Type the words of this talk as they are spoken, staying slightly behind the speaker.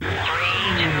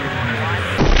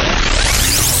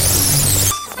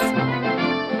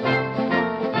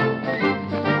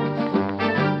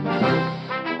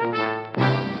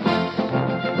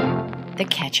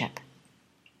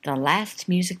The last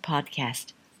music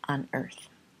podcast on Earth.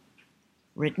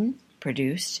 Written,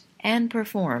 produced, and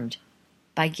performed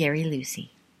by Gary Lucy.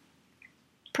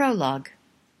 Prologue.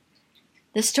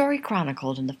 The story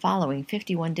chronicled in the following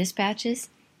 51 dispatches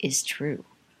is true,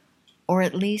 or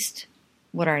at least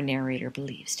what our narrator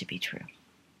believes to be true.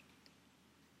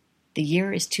 The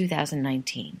year is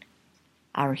 2019.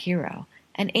 Our hero,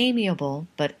 an amiable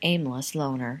but aimless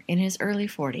loner in his early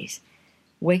 40s,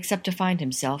 wakes up to find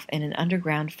himself in an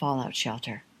underground fallout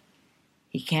shelter.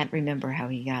 He can't remember how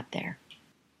he got there.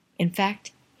 In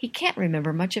fact, he can't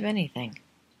remember much of anything.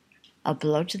 A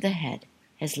blow to the head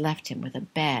has left him with a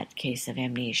bad case of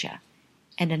amnesia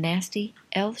and a nasty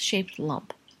L-shaped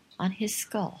lump on his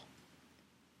skull.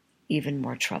 Even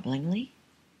more troublingly,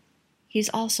 he's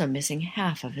also missing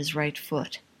half of his right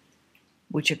foot,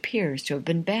 which appears to have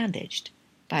been bandaged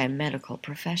by a medical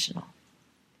professional.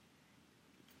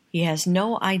 He has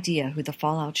no idea who the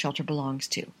fallout shelter belongs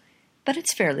to, but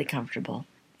it's fairly comfortable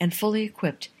and fully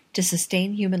equipped to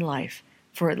sustain human life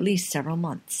for at least several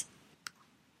months.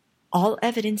 All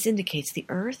evidence indicates the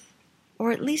Earth,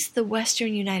 or at least the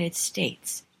western United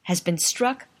States, has been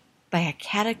struck by a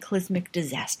cataclysmic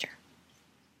disaster.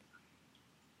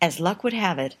 As luck would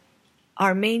have it,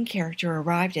 our main character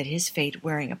arrived at his fate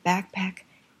wearing a backpack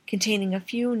containing a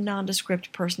few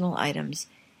nondescript personal items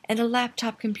and a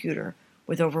laptop computer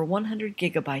with over 100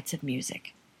 gigabytes of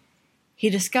music. He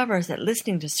discovers that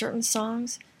listening to certain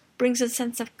songs brings a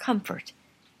sense of comfort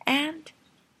and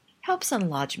helps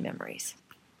unlodge memories.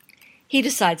 He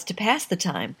decides to pass the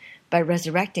time by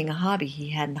resurrecting a hobby he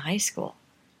had in high school,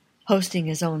 hosting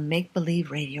his own make-believe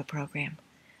radio program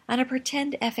on a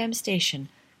pretend FM station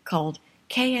called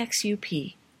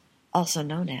KXUP, also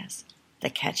known as the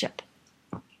Ketchup.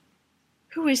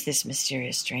 Who is this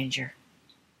mysterious stranger?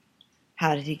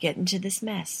 How did he get into this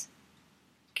mess?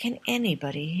 Can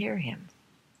anybody hear him?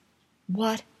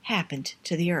 What happened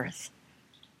to the Earth?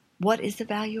 What is the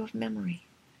value of memory?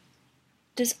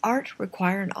 Does art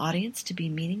require an audience to be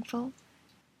meaningful?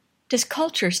 Does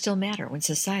culture still matter when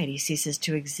society ceases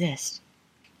to exist?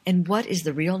 And what is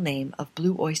the real name of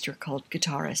Blue Oyster Cult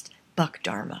guitarist Buck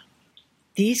Dharma?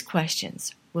 These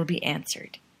questions will be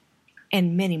answered,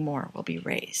 and many more will be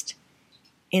raised,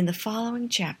 in the following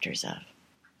chapters of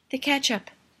The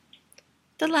Ketchup,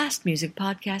 the last music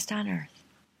podcast on Earth.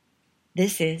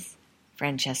 This is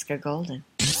Francesca Golden.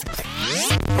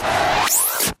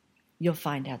 You'll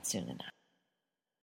find out soon enough.